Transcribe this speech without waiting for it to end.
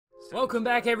Welcome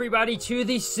back, everybody, to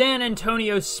the San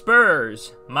Antonio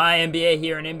Spurs. MyNBA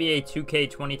here in NBA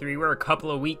 2K23. We're a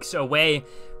couple of weeks away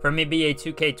from NBA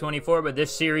 2K24, but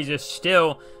this series is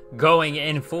still going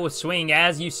in full swing.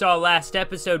 As you saw last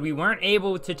episode, we weren't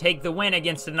able to take the win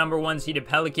against the #1 seeded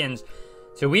Pelicans.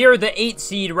 So we are the 8th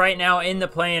seed right now in the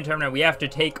play-in tournament. We have to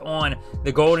take on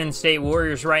the Golden State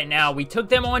Warriors right now. We took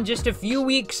them on just a few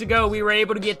weeks ago. We were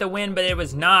able to get the win, but it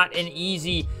was not an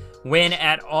easy win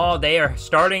at all. They are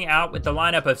starting out with the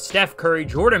lineup of Steph Curry,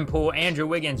 Jordan Poole, Andrew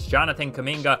Wiggins, Jonathan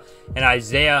Kuminga, and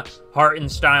Isaiah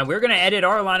Hartenstein. We're going to edit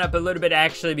our lineup a little bit,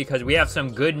 actually, because we have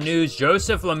some good news.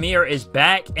 Joseph Lamir is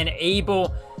back and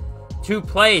able to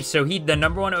play. So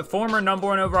the former number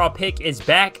one overall pick is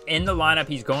back in the lineup.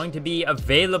 He's going to be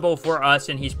available for us,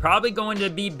 and he's probably going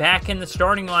to be back in the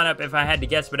starting lineup if I had to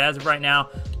guess. But as of right now,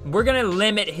 we're going to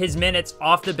limit his minutes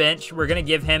off the bench. We're going to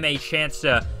give him a chance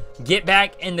to get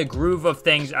back in the groove of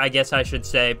things, I guess I should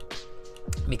say,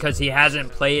 because he hasn't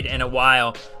played in a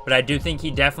while. But I do think he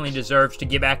definitely deserves to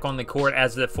get back on the court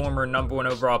as the former number one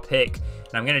overall pick.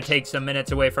 And I'm going to take some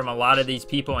minutes away from a lot of these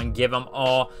people and give them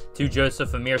all to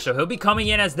Joseph Lamir. So he'll be coming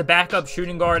in as the backup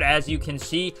shooting guard, as you can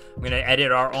see. I'm going to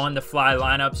edit our on-the-fly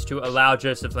lineups to allow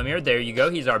Joseph Lamir. There you go.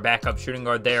 He's our backup shooting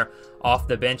guard there off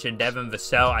the bench. And Devin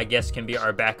Vassell, I guess, can be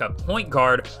our backup point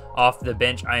guard off the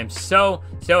bench. I am so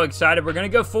excited. We're going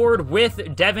to go forward with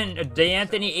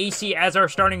D'Anthony Acey as our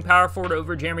starting power forward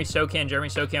over Jeremy Sochan. Jeremy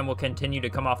Sochan will continue to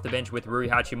come off the bench with Rui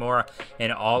Hachimura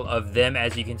and all of them.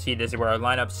 As you can see, this is where our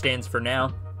lineup stands for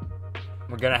now.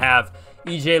 We're going to have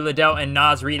EJ Liddell and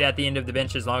Naz Reid at the end of the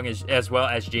bench, as well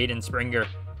as Jaden Springer,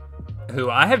 who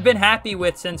I have been happy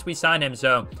with since we signed him.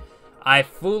 So I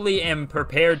fully am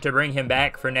prepared to bring him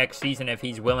back for next season if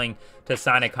he's willing to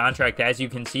sign a contract. As you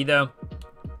can see, though,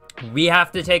 we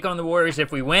have to take on the Warriors.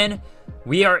 If we win,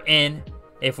 we are in.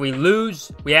 If we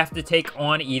lose, we have to take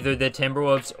on either the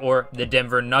Timberwolves or the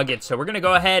Denver Nuggets. So we're going to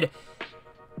go ahead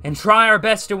and try our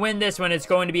best to win this one. It's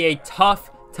going to be a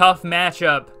tough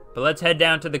matchup. But let's head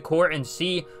down to the court and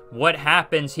see what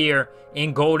happens here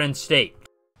in Golden State.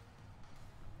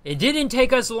 It didn't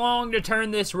take us long to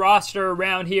turn this roster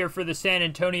around here for the San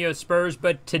Antonio Spurs,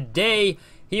 but today,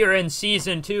 here in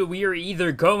Season 2, we are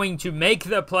either going to make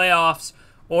the playoffs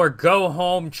or go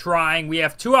home trying. We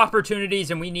have two opportunities,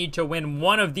 and we need to win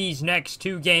one of these next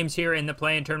two games here in the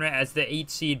play-in tournament as the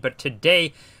 8th seed. But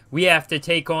today, we have to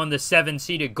take on the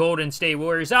 7th-seeded Golden State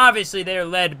Warriors. Obviously, they're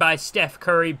led by Steph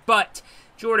Curry, but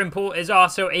Jordan Poole is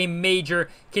also a major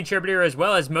contributor, as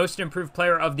well as Most Improved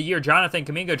Player of the Year, Jonathan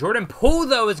Kuminga. Jordan Poole,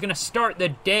 though, is going to start the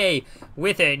day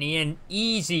with an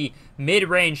easy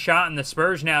mid-range shot, and the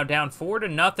Spurs now down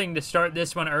 4-0 to start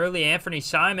this one early. Anthony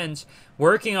Simons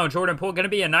working on Jordan Poole. Going to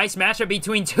be a nice matchup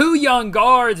between two young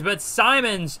guards, but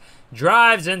Simons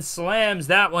drives and slams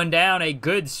that one down. A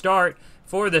good start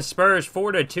for the Spurs.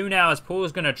 4-2 now as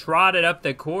Poole's going to trot it up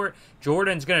the court.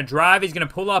 Jordan's going to drive. He's going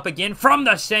to pull up again from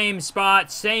the same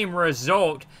spot. Same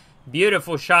result.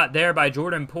 Beautiful shot there by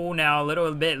Jordan Poole. Now a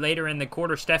little bit later in the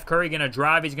quarter, Steph Curry going to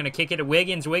drive. He's going to kick it to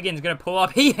Wiggins. Wiggins going to pull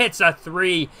up. He hits a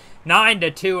 3.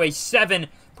 9-2. A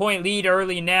 7-point lead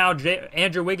early now.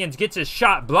 Andrew Wiggins gets his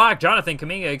shot blocked. Jonathan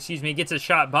Kuminga, gets his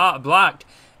shot blocked.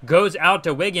 Goes out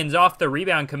to Wiggins off the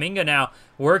rebound. Kuminga now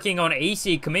working on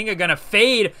AC. Kuminga going to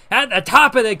fade at the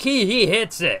top of the key. He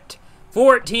hits it.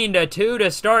 14-2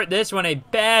 to start this one. A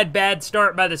bad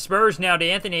start by the Spurs. Now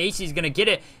D'Anthony Acey's going to get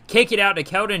it, kick it out to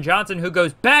Keldon Johnson, who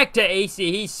goes back to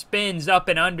AC. He spins up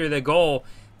and under the goal.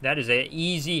 That is an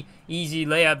easy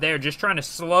layup there. Just trying to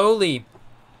slowly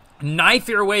knife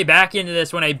your way back into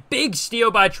this one. A big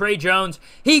steal by Trey Jones.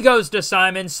 He goes to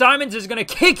Simons. Simons is going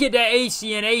to kick it to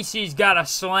AC, and AC's got a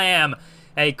slam.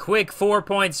 A quick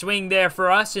 4-point swing there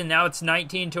for us, and now it's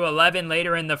 19-11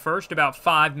 later in the first. About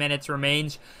 5 minutes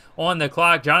remains on the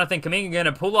clock. Jonathan Kuminga going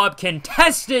to pull up.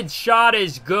 Contested shot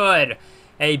is good.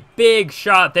 A big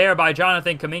shot there by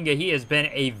Jonathan Kuminga. He has been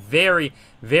a very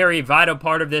vital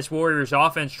part of this Warriors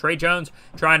offense. Trey Jones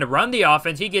trying to run the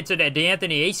offense. He gets it at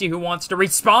D'Anthony Acey, who wants to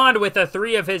respond with a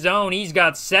 3 of his own. He's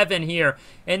got 7 here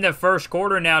in the first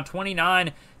quarter now,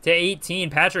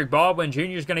 29-18. Patrick Baldwin Jr.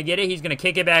 is going to get it. He's going to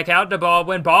kick it back out to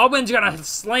Baldwin. Baldwin's going to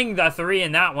sling the 3,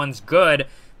 and that one's good.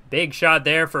 Big shot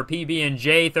there for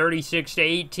PB&J,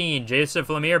 36-18. Joseph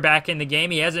Lamir back in the game.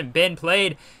 He hasn't been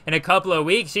played in a couple of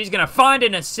weeks. He's going to find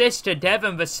an assist to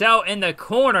Devin Vassell in the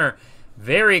corner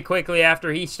very quickly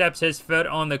after he steps his foot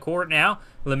on the court now.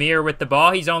 Lamir with the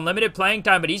ball. He's on limited playing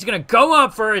time, but he's going to go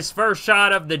up for his first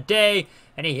shot of the day,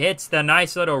 and he hits the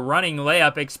nice little running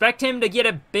layup. Expect him to get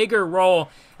a bigger role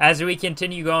as we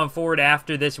continue going forward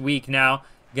after this week now.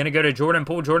 Going to go to Jordan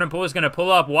Poole. Jordan Poole is going to pull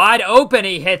up wide open.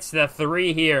 He hits the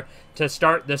three here to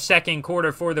start the second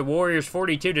quarter for the Warriors,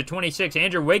 42-26.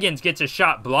 Andrew Wiggins gets a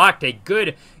shot blocked. A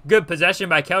good possession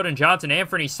by Keldon Johnson.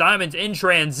 Anthony Simons in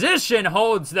transition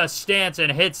holds the stance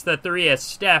and hits the three as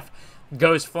Steph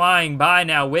goes flying by.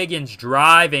 Now Wiggins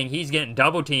driving. He's getting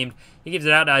double teamed. He gives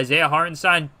it out to Isaiah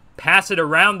Hartenstein. Pass it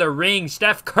around the ring.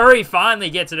 Steph Curry finally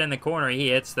gets it in the corner. He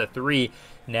hits the three.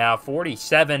 Now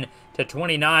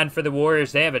 47-29 for the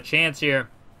Warriors. They have a chance here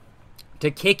to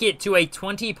kick it to a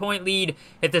 20-point lead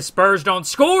if the Spurs don't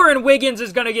score, and Wiggins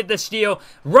is going to get the steal.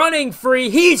 Running free,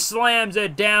 he slams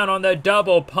it down on the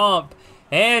double pump.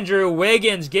 Andrew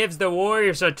Wiggins gives the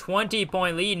Warriors a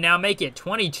 20-point lead. Now make it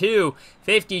 22,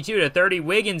 52-30.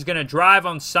 Wiggins going to drive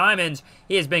on Simons.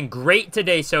 He has been great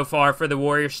today so far for the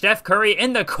Warriors. Steph Curry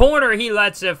in the corner. He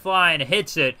lets it fly and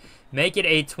hits it. Make it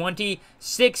a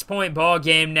 26-point ball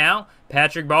game now.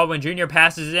 Patrick Baldwin Jr.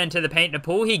 passes it into the paint to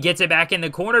Poole. He gets it back in the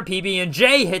corner.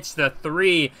 PB&J hits the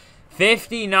three.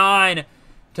 59-30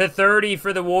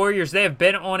 for the Warriors. They have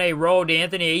been on a roll.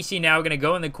 D'Anthony Acey now going to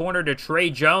go in the corner to Trey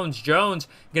Jones. Jones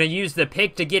going to use the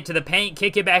pick to get to the paint.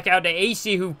 Kick it back out to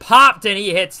Acey, who popped, and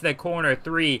he hits the corner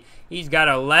three. He's got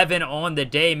 11 on the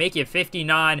day. Make it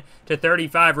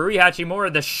 59-35. Rui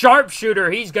Hachimura, the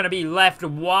sharpshooter, he's going to be left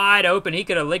wide open. He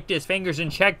could have licked his fingers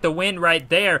and checked the wind right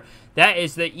there. That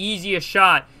is the easiest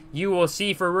shot you will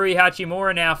see for Rui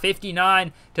Hachimura now.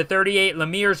 59-38.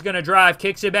 Lemir's going to drive.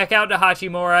 Kicks it back out to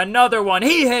Hachimura. Another one.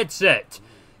 He hits it.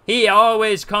 He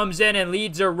always comes in and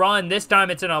leads a run. This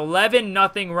time it's an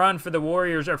 11-0 run for the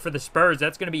Warriors, or for the Spurs.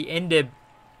 That's going to be ended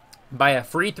by a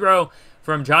free throw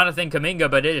from Jonathan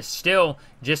Kuminga, but it is still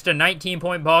just a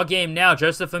 19-point ball game now.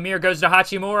 Joseph Lemire goes to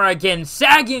Hachimura again.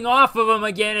 Sagging off of him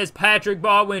again is Patrick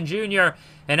Baldwin Jr.,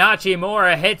 and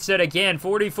Hachimura hits it again.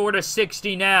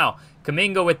 44-60 now.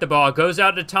 Kuminga with the ball. Goes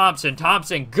out to Thompson.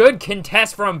 Thompson, good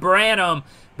contest from Branham,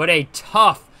 but a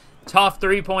tough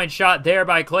three-point shot there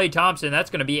by Klay Thompson.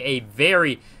 That's going to be a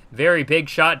very big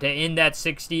shot to end that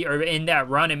 60, or end that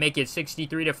run and make it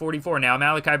 63-44. Now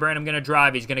Malachi Branham going to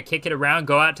drive. He's going to kick it around,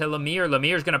 go out to Lemire.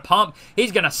 Lemire's going to pump.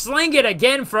 He's going to sling it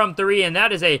again from three, and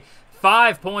that is a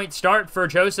 5-point start for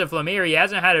Joseph Lemire. He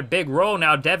hasn't had a big role.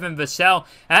 Now Devin Vassell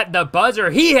at the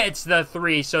buzzer. He hits the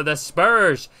three, so the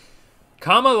Spurs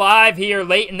come alive here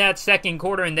late in that second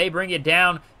quarter, and they bring it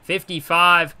down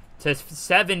 55-70,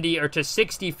 or to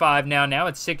 65 now. Now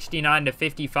it's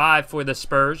 69-55 for the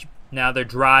Spurs. Now they're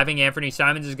driving. Anthony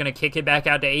Simons is going to kick it back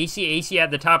out to Acey. Acey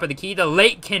at the top of the key. The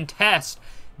late contest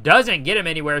doesn't get him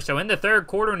anywhere. So in the third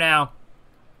quarter now,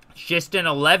 it's just an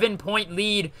 11-point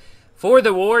lead for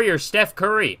the Warriors. Steph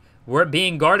Curry, we're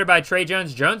being guarded by Trey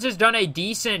Jones. Jones has done a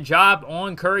decent job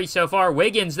on Curry so far.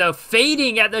 Wiggins, though,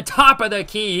 fading at the top of the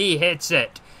key. He hits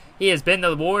it. He has been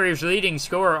the Warriors' leading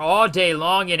scorer all day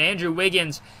long, and Andrew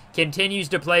Wiggins continues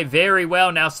to play very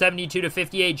well. Now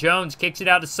 72-58. Jones kicks it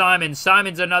out to Simons.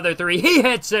 Simons another three. He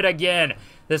hits it again.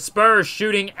 The Spurs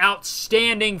shooting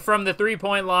outstanding from the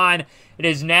three-point line. It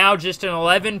is now just an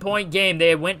 11-point game.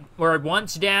 They were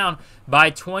once down by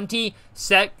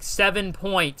 27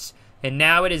 points, and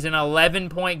now it is an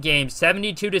 11-point game.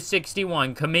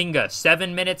 72-61. Kuminga,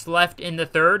 7 minutes left in the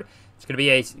third. It's going to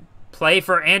be a play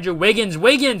for Andrew Wiggins.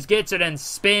 Wiggins gets it and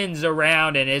spins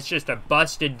around, and it's just a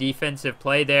busted defensive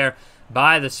play there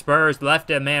by the Spurs.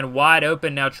 Left a man wide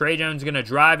open. Now Trey Jones is going to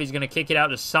drive. He's going to kick it out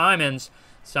to Simons.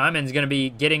 Simons going to be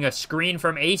getting a screen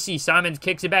from Acey. Simons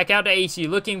kicks it back out to Acey,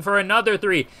 looking for another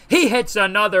three. He hits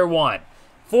another one.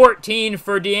 14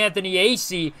 for D'Anthony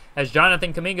Acey as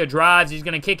Jonathan Kuminga drives. He's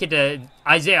going to kick it to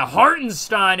Isaiah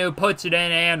Hartenstein, who puts it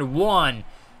in and one.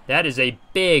 That is a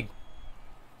big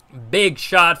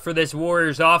shot for this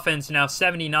Warriors offense. Now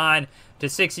 79-64.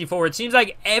 It seems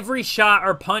like every shot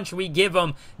or punch we give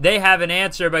them, they have an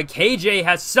answer, but KJ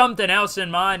has something else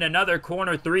in mind. Another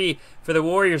corner three for the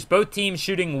Warriors. Both teams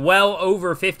shooting well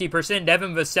over 50%.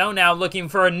 Devin Vassell now looking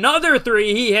for another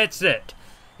three. He hits it.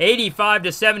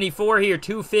 85-74 here.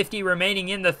 2:50 remaining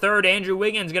in the third. Andrew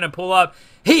Wiggins going to pull up.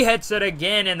 He hits it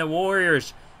again, and the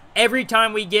Warriors, every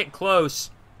time we get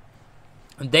close,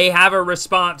 they have a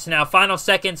response. Now, final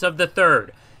seconds of the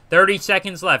third. 30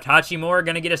 seconds left. Hachimura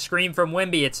going to get a screen from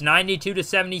Wemby. It's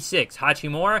 92-76.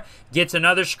 Hachimura gets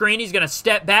another screen. He's going to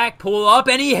step back, pull up,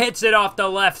 and he hits it off the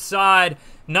left side.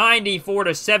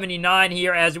 94-79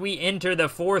 here as we enter the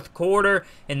fourth quarter.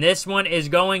 And this one is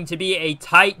going to be a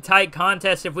tight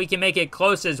contest if we can make it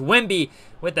close, as Wemby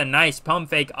with a nice pump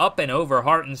fake up and over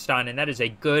Hartenstein. And that is a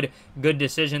good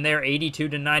decision there.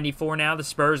 82-94 now. The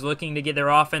Spurs looking to get their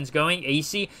offense going.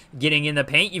 Acey getting in the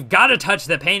paint. You've got to touch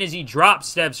the paint as he drop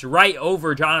steps right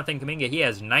over Jonathan Kuminga. He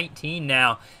has 19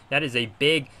 now. That is a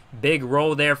big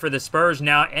roll there for the Spurs.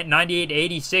 Now at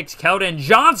 98-86, Keldon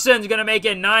Johnson's going to make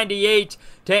it 98-89,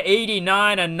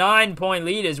 a 9-point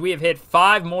lead as we have hit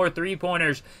 5 more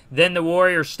three-pointers than the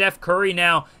Warriors. Steph Curry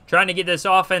now trying to get this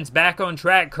offense back on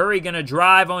track. Curry going to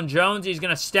drive on Jones. He's going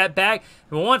to step back.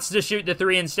 He wants to shoot the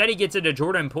three. Instead, he gets it to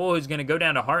Jordan Poole, who's going to go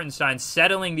down to Hartenstein,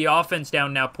 settling the offense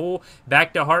down. Now Poole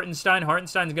back to Hartenstein.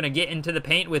 Hartenstein's going to get into the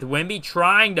paint with Wemby,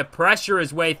 trying to pressure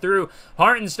his way through.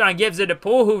 Hartenstein gives it to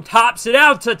Poole, who tops it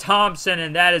out to Thompson,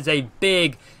 and that is a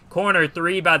big corner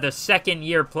three by the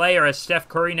second-year player as Steph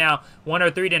Curry now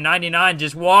 103-99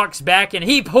 just walks back, and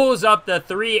he pulls up the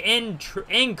three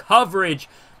in coverage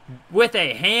with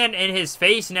a hand in his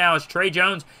face now as Tre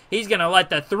Jones. He's going to let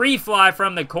the three fly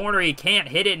from the corner. He can't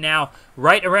hit it now.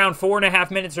 Right around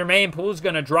 4.5 minutes remain. Poole's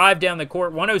going to drive down the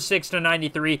court,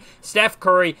 106-93. Steph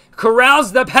Curry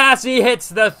corrals the pass. He hits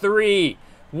the three.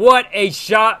 What a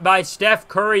shot by Steph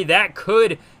Curry. That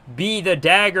could be the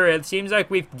dagger. It seems like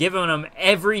we've given him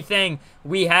everything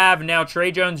we have. Now Tre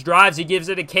Jones drives. He gives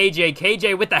it to KJ.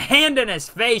 KJ with the hand in his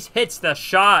face hits the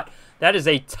shot. That is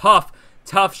a tough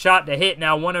shot to hit.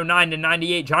 Now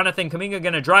 109-98. Jonathan Kuminga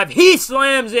going to drive. He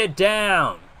slams it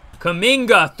down.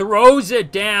 Kuminga throws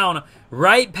it down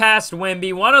right past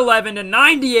Wemby.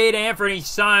 111-98. Anthony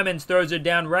Simons throws it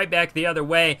down right back the other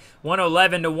way.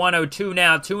 111-102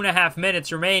 now. 2.5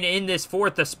 minutes remain in this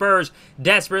fourth. The Spurs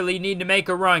desperately need to make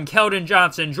a run. Keldon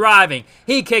Johnson driving.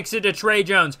 He kicks it to Tre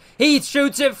Jones. He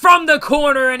shoots it from the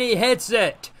corner and he hits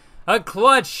it. A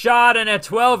clutch shot and a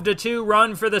 12-2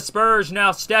 run for the Spurs.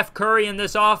 Now Steph Curry in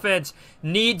this offense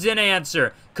needs an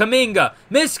answer. Kuminga,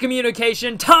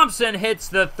 miscommunication. Thompson hits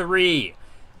the three.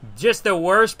 Just the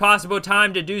worst possible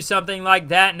time to do something like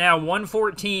that. Now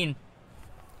 114-107.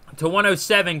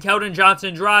 Keldon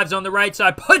Johnson drives on the right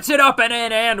side, puts it up and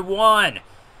in, and one.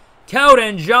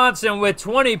 Keldon Johnson with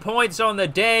 20 points on the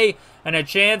day and a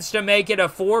chance to make it a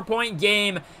 4-point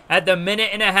game at the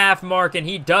 1.5-minute mark, and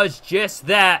he does just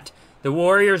that. The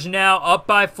Warriors now up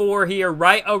by 4 here,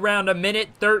 right around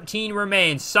 1:13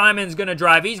 remains. Simon's going to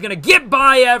drive. He's going to get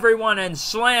by everyone and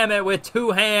slam it with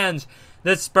 2 hands.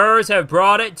 The Spurs have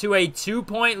brought it to a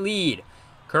 2-point lead.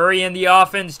 Curry in the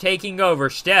offense taking over.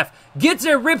 Steph gets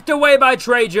it ripped away by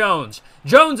Tre Jones.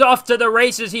 Jones off to the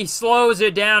races. He slows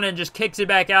it down and just kicks it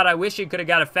back out. I wish he could have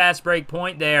got a fast break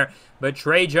point there. But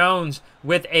Tre Jones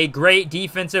with a great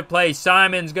defensive play.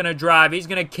 Simon's going to drive. He's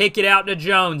going to kick it out to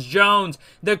Jones. Jones,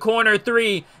 the corner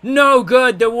three. No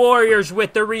good. The Warriors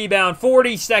with the rebound.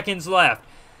 40 seconds left.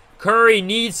 Curry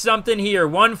needs something here.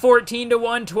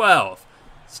 114-112.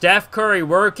 Steph Curry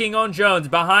working on Jones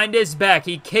behind his back.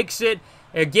 He kicks it.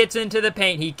 It gets into the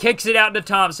paint. He kicks it out to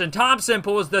Thompson. Thompson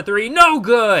pulls the three. No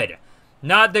good.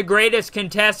 Not the greatest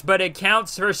contest, but it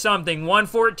counts for something.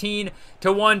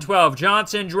 114-112.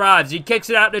 Johnson drives. He kicks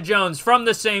it out to Jones from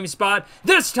the same spot.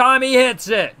 This time he hits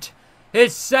it.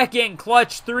 His second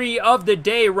clutch three of the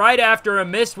day right after a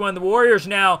missed one. The Warriors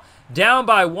now down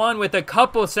by 1 with a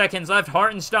couple seconds left.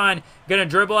 Hartenstein going to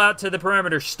dribble out to the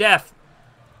perimeter. Steph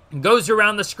goes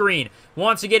around the screen,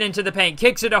 wants to get into the paint,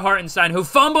 kicks it to Hartenstein, who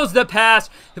fumbles the pass.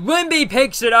 Wemby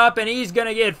picks it up, and he's going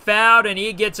to get fouled, and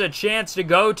he gets a chance to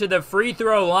go to the free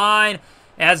throw line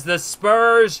as the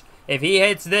Spurs, if he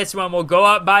hits this one, will go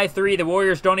up by 3. The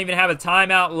Warriors don't even have a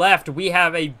timeout left. We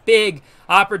have a big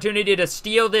opportunity to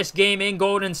steal this game in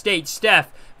Golden State.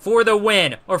 Steph, for the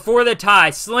win, or for the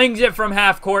tie, slings it from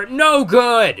half court. No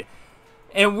good!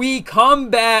 And we come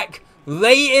back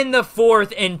late in the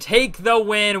fourth and take the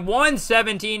win,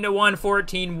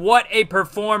 117-114. What a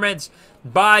performance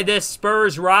by this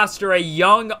Spurs roster, a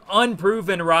young,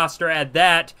 unproven roster at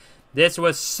that. This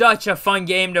was such a fun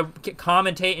game to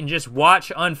commentate and just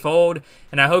watch unfold,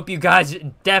 and I hope you guys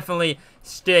definitely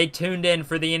stay tuned in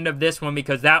for the end of this one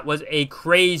because that was a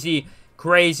crazy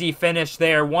finish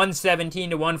there.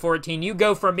 117-114. You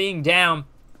go from being down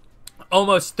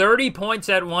almost 30 points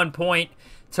at one point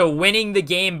to winning the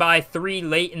game by 3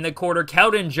 late in the quarter.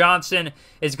 Keldon Johnson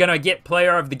is going to get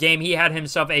player of the game. He had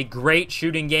himself a great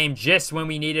shooting game just when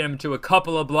we needed him to. A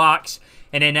couple of blocks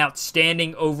and an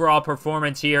outstanding overall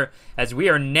performance here as we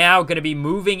are now going to be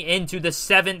moving into the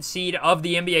 7th seed of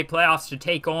the NBA playoffs to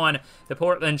take on the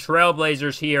Portland Trail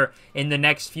Blazers here in the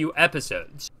next few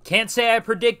episodes. Can't say I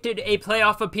predicted a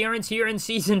playoff appearance here in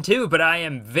Season 2, but I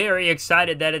am very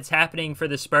excited that it's happening for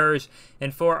the Spurs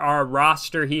and for our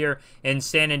roster here in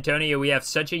San Antonio. We have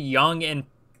such a young and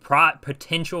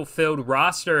potential-filled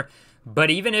roster, but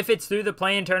even if it's through the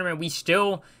play-in tournament, we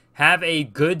still have a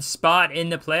good spot in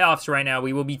the playoffs right now.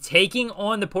 We will be taking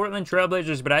on the Portland Trail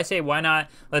Blazers, but I say why not?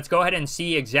 Let's go ahead and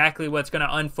see exactly what's going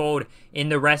to unfold in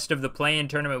the rest of the play-in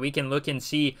tournament. We can look and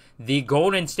see the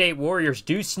Golden State Warriors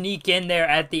do sneak in there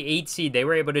at the 8th seed. They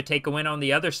were able to take a win on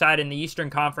the other side in the Eastern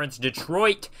Conference.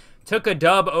 Detroit took a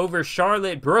dub over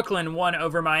Charlotte. Brooklyn won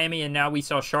over Miami, and now we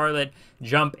saw Charlotte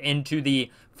jump into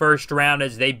the first round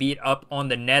as they beat up on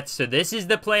the Nets. So this is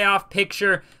the playoff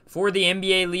picture for the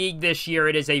NBA League this year.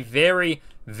 It is a very,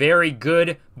 very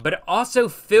good, but also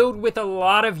filled with a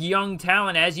lot of young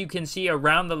talent, as you can see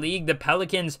around the league. The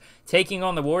Pelicans taking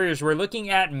on the Warriors. We're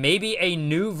looking at maybe a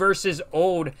new versus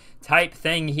old type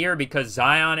thing here, because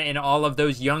Zion and all of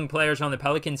those young players on the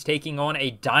Pelicans taking on a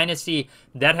dynasty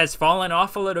that has fallen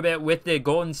off a little bit with the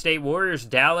Golden State Warriors.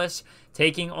 Dallas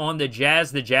taking on the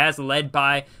Jazz led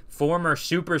by former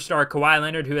superstar Kawhi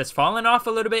Leonard, who has fallen off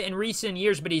a little bit in recent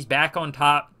years, but he's back on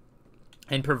top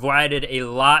and provided a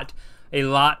lot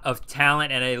of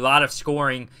talent and a lot of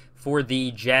scoring for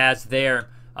the Jazz there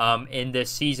in this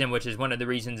season, which is one of the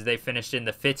reasons they finished in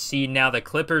the 5th seed. Now the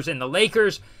Clippers and the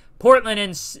Lakers, Portland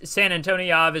and San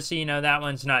Antonio, obviously, you know, that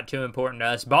one's not too important to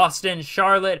us. Boston,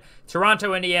 Charlotte,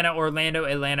 Toronto, Indiana, Orlando,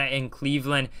 Atlanta, and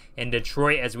Cleveland, and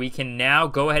Detroit, as we can now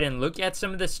go ahead and look at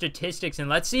some of the statistics, and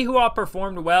let's see who all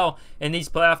performed well in these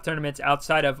playoff tournaments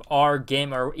outside of our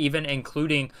game, or even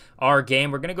including our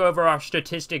game. We're going to go over our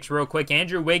statistics real quick.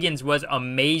 Andrew Wiggins was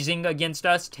amazing against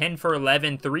us, 10 for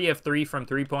 11, 3 of 3 from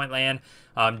three-point land.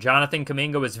 Jonathan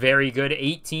Kuminga was very good,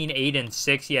 18, 8, and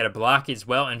 6. He had a block as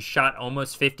well and shot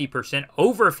almost 50%,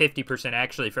 over 50%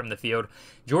 actually from the field.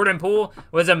 Jordan Poole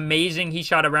was amazing. He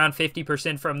shot around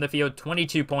 50% from the field,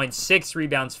 22 points, 6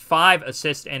 rebounds, 5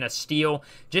 assists, and a steal.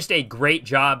 Just a great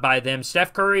job by them.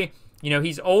 Steph Curry, you know,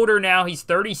 he's older now. He's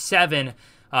 37.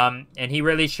 And he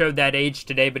really showed that age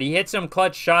today, but he hit some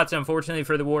clutch shots. Unfortunately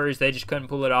for the Warriors, they just couldn't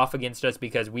pull it off against us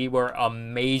because we were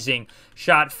amazing.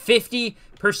 Shot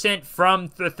 50%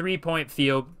 from the three-point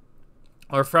field,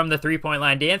 or from the three-point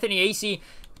line. D'Anthony Acey,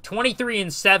 23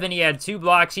 and 7. He had 2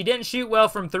 blocks. He didn't shoot well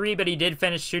from 3, but he did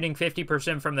finish shooting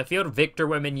 50% from the field. Victor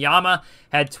Wembanyama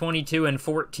had 22 and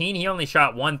 14. He only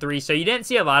shot 1 3, so you didn't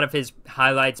see a lot of his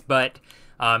highlights, but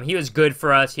he was good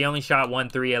for us. He only shot 1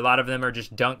 3. A lot of them are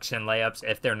just dunks and layups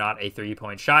if they're not a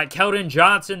three-point shot. Keldon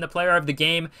Johnson, the player of the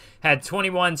game, had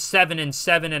 21, 7 and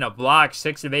 7 and a block,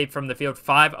 6 of 8 from the field,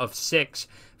 5 of 6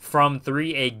 from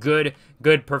 3. A good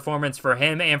performance for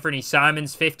him. Anthony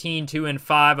Simons, 15, 2 and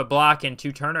 5, a block and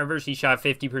 2 turnovers. He shot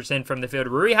 50% from the field.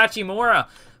 Rui Hachimura,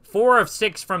 4 of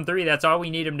 6 from 3. That's all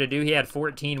we need him to do. He had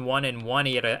 14, 1 and 1.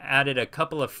 He had added a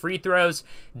couple of free throws.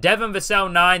 Devin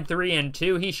Vassell, 9, 3 and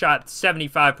 2. He shot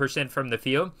 75% from the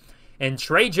field. And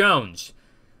Trey Jones,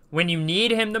 when you need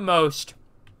him the most,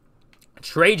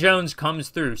 Trey Jones comes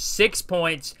through. 6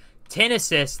 points, 10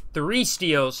 assists, 3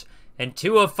 steals, and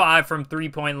 2 of 5 from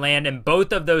three-point land, and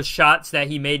both of those shots that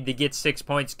he made to get 6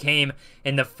 points came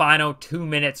in the final 2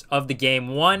 minutes of the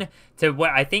game. One to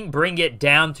what I think bring it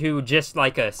down to just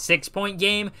like a 6-point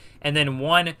game, and then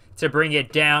one to bring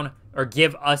it down or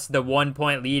give us the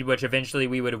 1-point lead, which eventually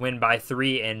we would win by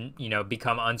 3 and, you know,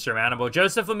 become unsurmountable.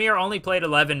 Joseph Lamir only played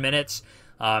 11 minutes.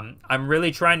 I'm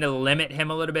really trying to limit him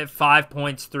a little bit. 5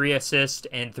 points, 3 assists,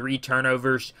 and 3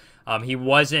 turnovers. He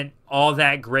wasn't all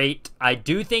that great. I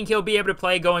do think he'll be able to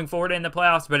play going forward in the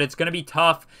playoffs, but it's going to be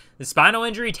tough. The spinal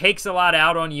injury takes a lot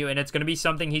out on you, and it's going to be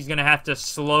something he's going to have to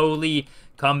slowly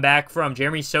come back from.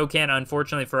 Jeremy Sochan,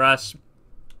 unfortunately for us,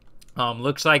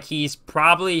 looks like he's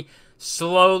probably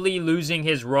slowly losing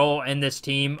his role in this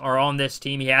team, or on this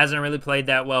team. He hasn't really played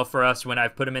that well for us when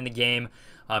I've put him in the game.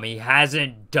 He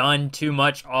hasn't done too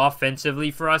much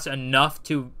offensively for us, enough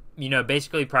to, you know,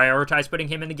 basically prioritize putting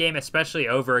him in the game, especially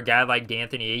over a guy like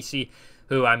D'Anthony Acey,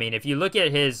 who, I mean, if you look at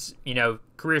his, you know,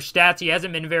 career stats, he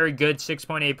hasn't been very good,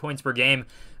 6.8 points per game,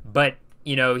 but,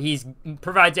 you know, he's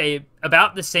provides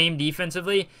about the same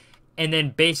defensively, and then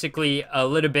basically a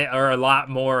little bit or a lot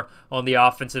more on the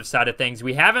offensive side of things.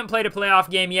 We haven't played a playoff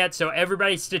game yet, so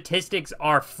everybody's statistics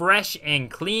are fresh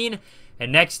and clean.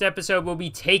 And next episode, we'll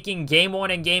be taking Game 1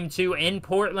 and Game 2 in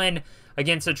Portland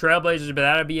against the Trailblazers, but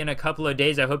that'll be in a couple of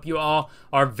days. I hope you all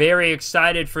are very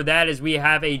excited for that, as we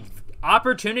have a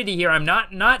opportunity here. I'm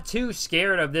not too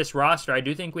scared of this roster. I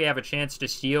do think we have a chance to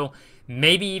steal,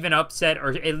 maybe even upset, or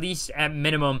at least at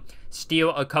minimum steal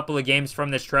a couple of games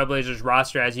from this Trailblazers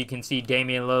roster. As you can see,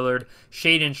 Damian Lillard,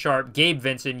 Shaedon Sharpe, Gabe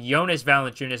Vincent, Jonas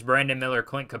Valanciunas, Brandon Miller,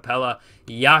 Clint Capella,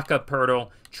 Jakob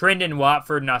Poeltl, Trendon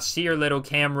Watford, Nasir Little,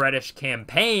 Cam Reddish, Cam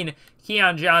Payne,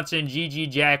 Keon Johnson, Gigi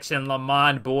Jackson,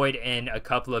 Lamond Boyd, and a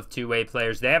couple of two-way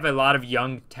players. They have a lot of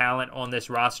young talent on this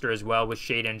roster as well, with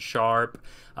Shaedon Sharpe,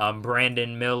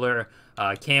 Brandon Miller,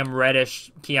 Cam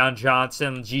Reddish, Keon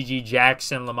Johnson, Gigi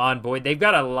Jackson, Lamont Boyd. They've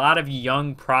got a lot of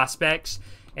young prospects,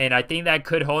 and I think that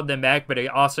could hold them back, but it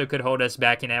also could hold us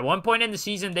back. And at one point in the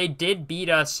season, they did beat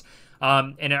us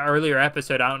in an earlier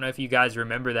episode. I don't know if you guys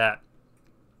remember that.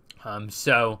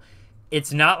 So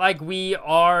it's not like we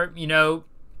are,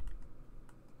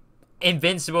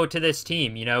 invincible to this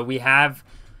team. We have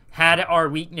had our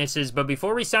weaknesses, but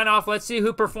before we sign off, let's see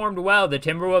who performed well. The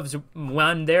Timberwolves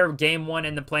won their game 1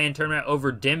 in the play-in tournament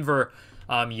over Denver.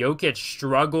 Jokic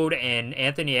struggled and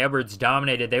Anthony Edwards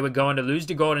dominated. They would go on to lose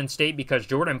to Golden State because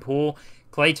Jordan Poole,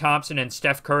 Klay Thompson, and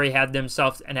Steph Curry had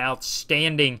themselves an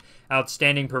outstanding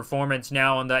performance.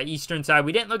 Now on the Eastern side,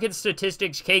 we didn't look at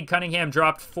statistics. Cade Cunningham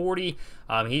dropped 40.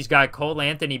 He's got Cole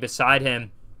Anthony beside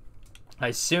him. I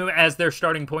assume as their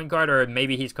starting point guard, or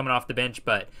maybe he's coming off the bench,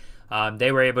 but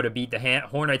they were able to beat the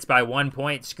Hornets by 1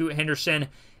 point. Scoot Henderson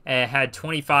had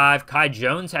 25. Kai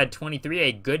Jones had 23.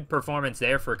 A good performance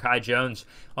there for Kai Jones.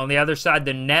 On the other side,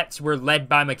 the Nets were led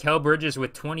by Mikal Bridges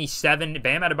with 27.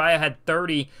 Bam Adebayo had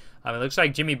 30. It looks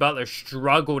like Jimmy Butler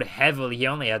struggled heavily. He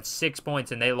only had 6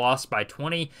 points, and they lost by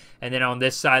 20. And then on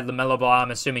this side, LaMelo Ball, I'm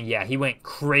assuming, yeah, he went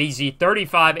crazy.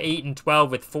 35, 8, and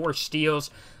 12 with 4 steals.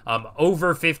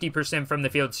 Over 50% from the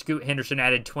field. Scoot Henderson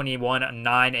added 21,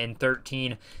 9, and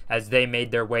 13 as they made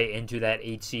their way into that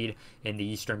 8 seed in the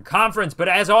Eastern Conference. But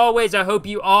as always, I hope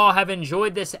you all have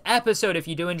enjoyed this episode. If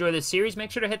you do enjoy this series,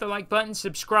 make sure to hit the like button,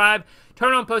 subscribe,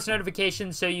 turn on post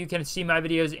notifications so you can see my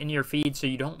videos in your feed so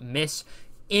you don't miss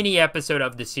any episode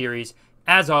of the series.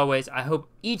 As always, I hope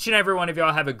each and every one of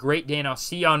y'all have a great day, and I'll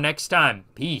see y'all next time.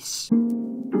 Peace.